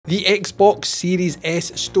The Xbox Series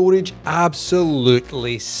S storage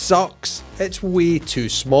absolutely sucks. It's way too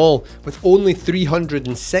small, with only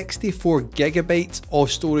 364 gigabytes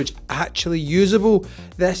of storage actually usable.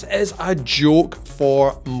 This is a joke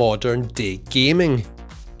for modern day gaming.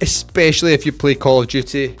 Especially if you play Call of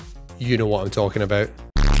Duty, you know what I'm talking about.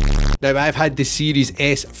 Now, I've had the Series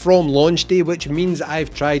S from launch day, which means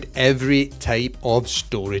I've tried every type of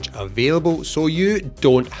storage available, so you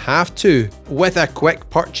don't have to. With a quick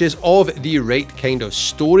purchase of the right kind of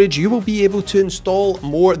storage, you will be able to install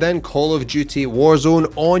more than Call of Duty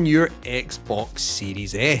Warzone on your Xbox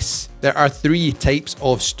Series S. There are 3 types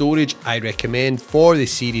of storage I recommend for the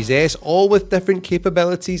Series S, all with different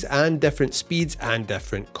capabilities and different speeds and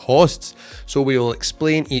different costs. So we will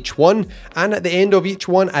explain each one, and at the end of each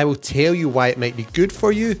one I will tell you why it might be good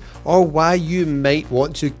for you or why you might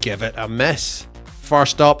want to give it a miss.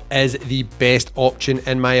 First up is the best option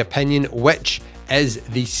in my opinion, which is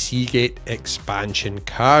the Seagate expansion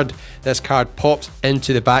card. This card pops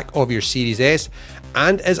into the back of your Series S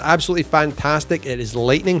and is absolutely fantastic. It is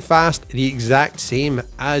lightning fast, the exact same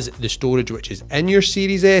as the storage which is in your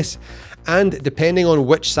Series S. And depending on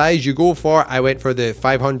which size you go for, I went for the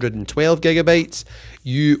 512 gigabytes,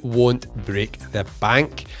 you won't break the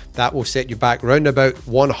bank. That will set you back round about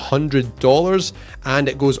 $100, and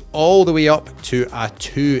it goes all the way up to a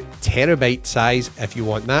 2 terabyte size if you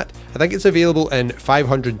want that. I think it's available in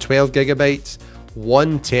 512 gigabytes,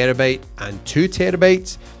 1 terabyte and 2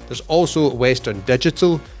 terabytes. There's also a Western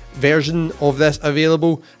Digital version of this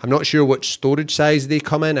available. I'm not sure which storage size they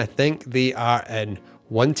come in. I think they are in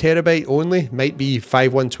 1 terabyte only, might be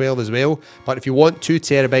 5112 as well. But if you want 2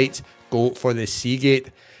 terabytes, go for the Seagate.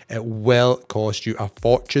 It will cost you a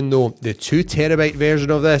fortune though. The 2 terabyte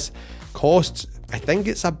version of this costs, I think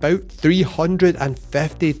it's about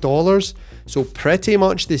 $350. So pretty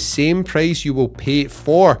much the same price you will pay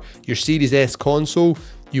for your Series S console,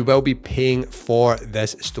 you will be paying for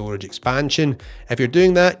this storage expansion. If you're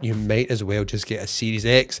doing that, you might as well just get a Series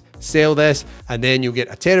X, sell this, and then you'll get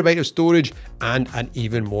a terabyte of storage and an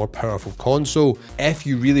even more powerful console. If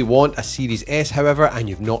you really want a Series S, however, and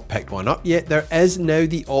you've not picked one up yet, there is now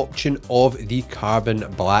the option of the carbon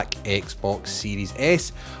black Xbox Series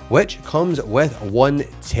S, which comes with 1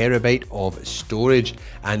 terabyte of storage,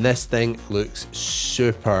 and this thing looks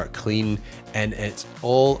super clean in its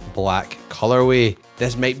all black colorway.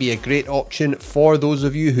 This might be a great option for those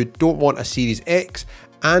of you who don't want a Series X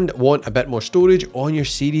and want a bit more storage on your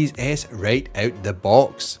Series S right out the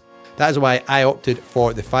box. That is why I opted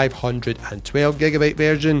for the 512 gigabyte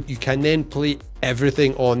version. You can then play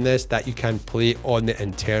everything on this that you can play on the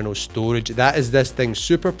internal storage. That is this thing's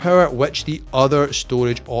superpower, which the other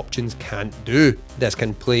storage options can't do. This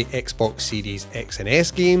can play Xbox Series X and S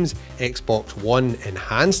games, Xbox One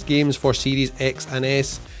enhanced games for Series X and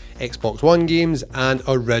S, Xbox One games, and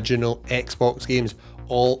original Xbox games,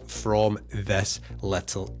 all from this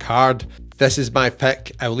little card. This is my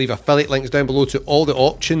pick. I will leave affiliate links down below to all the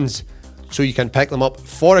options so you can pick them up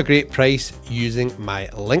for a great price using my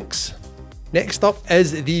links. Next up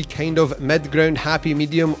is the kind of mid-ground happy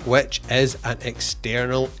medium, which is an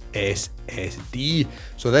external SSD.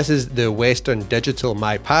 So this is the Western Digital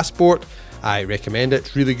My Passport. I recommend it.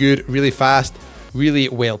 It's really good, really fast, really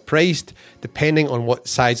well priced. Depending on what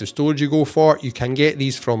size of storage you go for, you can get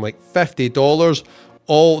these from like $50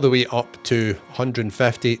 all the way up to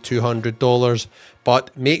 $150, $200.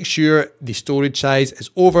 But make sure the storage size is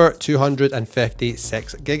over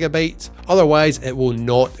 256 gigabytes. Otherwise, it will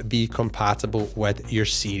not be compatible with your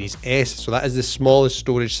Series S. So that is the smallest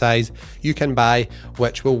storage size you can buy,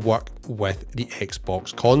 which will work with the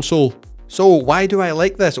Xbox console. So why do I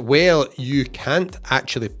like this? Well, you can't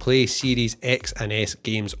actually play Series X and S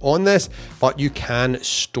games on this, but you can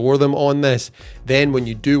store them on this. Then when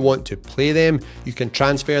you do want to play them, you can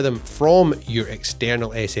transfer them from your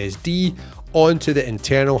external SSD onto the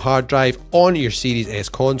internal hard drive on your Series S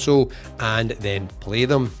console and then play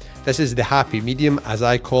them. This is the happy medium, as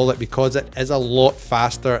I call it, because it is a lot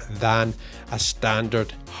faster than a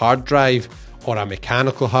standard hard drive or a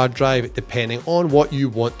mechanical hard drive, depending on what you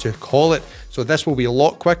want to call it. So this will be a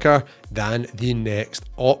lot quicker than the next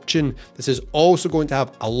option. This is also going to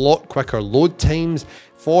have a lot quicker load times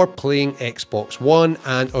for playing Xbox One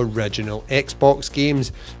and original Xbox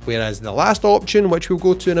games, whereas the last option, which we'll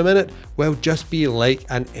go to in a minute, will just be like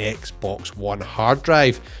an Xbox One hard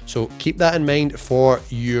drive. So keep that in mind for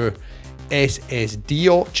your SSD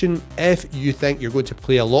option. If you think you're going to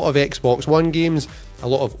play a lot of Xbox One games, a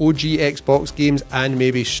lot of OG Xbox games, and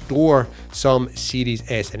maybe store some Series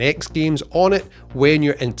S and X games on it when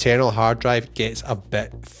your internal hard drive gets a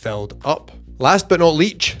bit filled up. Last but not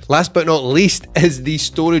least is the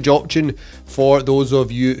storage option for those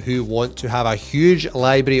of you who want to have a huge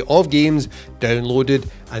library of games downloaded,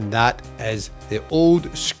 and that is the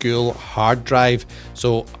old school hard drive.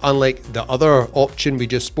 So unlike the other option we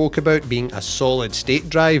just spoke about being a solid state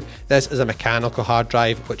drive, this is a mechanical hard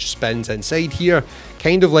drive which spins inside here,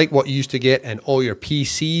 kind of like what you used to get in all your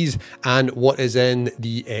PCs and what is in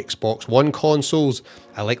the Xbox One consoles.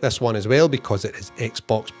 I like this one as well because it is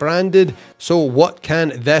Xbox branded. So what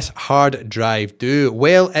can this hard drive do?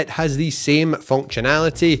 Well, it has the same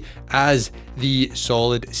functionality as the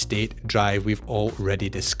solid state drive we've already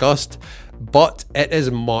discussed, but it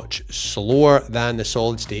is much slower than the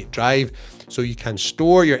solid state drive. So you can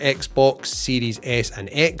store your Xbox Series S and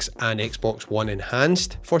X and Xbox One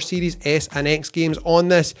Enhanced for Series S and X games on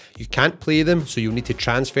this. You can't play them, so you'll need to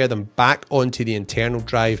transfer them back onto the internal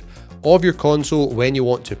drive of your console when you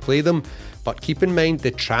want to play them. But keep in mind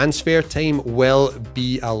the transfer time will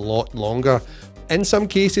be a lot longer. In some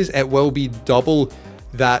cases, it will be double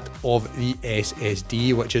that of the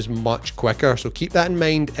SSD, which is much quicker. So keep that in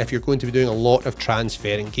mind if you're going to be doing a lot of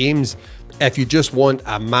transferring games. If you just want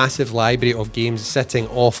a massive library of games sitting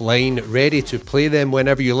offline, ready to play them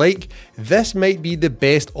whenever you like, this might be the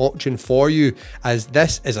best option for you, as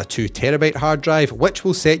this is a 2TB hard drive, which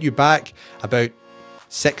will set you back about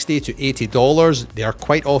 $60 to $80. They are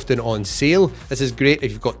quite often on sale. This is great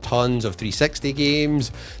if you've got tons of 360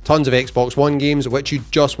 games, tons of Xbox One games, which you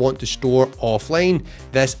just want to store offline.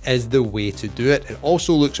 This is the way to do it. It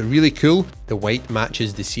also looks really cool. The white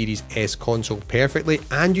matches the Series S console perfectly,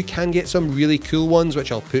 and you can get some really cool ones,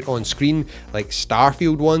 which I'll put on screen, like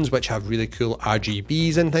Starfield ones, which have really cool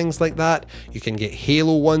RGBs and things like that. You can get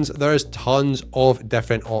Halo ones. There's tons of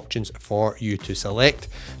different options for you to select.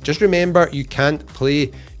 Just remember, you can't play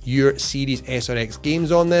your Series S or X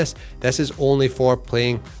games on this. This is only for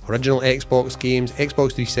playing original Xbox games,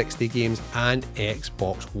 Xbox 360 games, and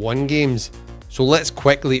Xbox One games. So let's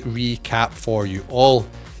quickly recap for you all.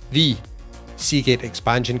 The Seagate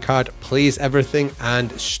expansion card plays everything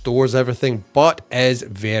and stores everything, but is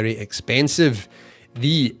very expensive.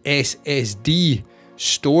 The SSD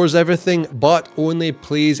stores everything, but only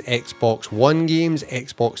plays Xbox One games,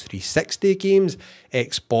 Xbox 360 games,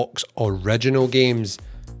 Xbox original games.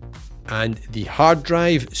 And the hard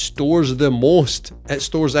drive stores the most. It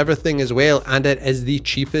stores everything as well, and it is the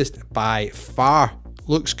cheapest by far.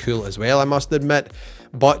 Looks cool as well, I must admit,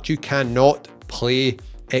 but you cannot play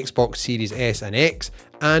Xbox Series S and X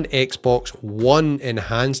and Xbox One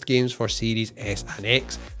Enhanced games for Series S and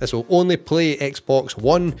X. This will only play Xbox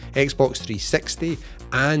One, Xbox 360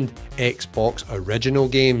 and Xbox original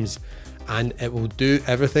games, and it will do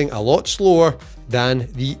everything a lot slower than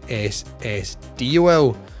the SSD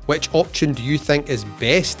will. Which option do you think is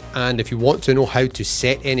best? And if you want to know how to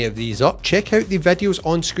set any of these up, check out the videos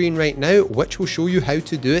on screen right now, which will show you how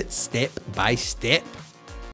to do it step by step.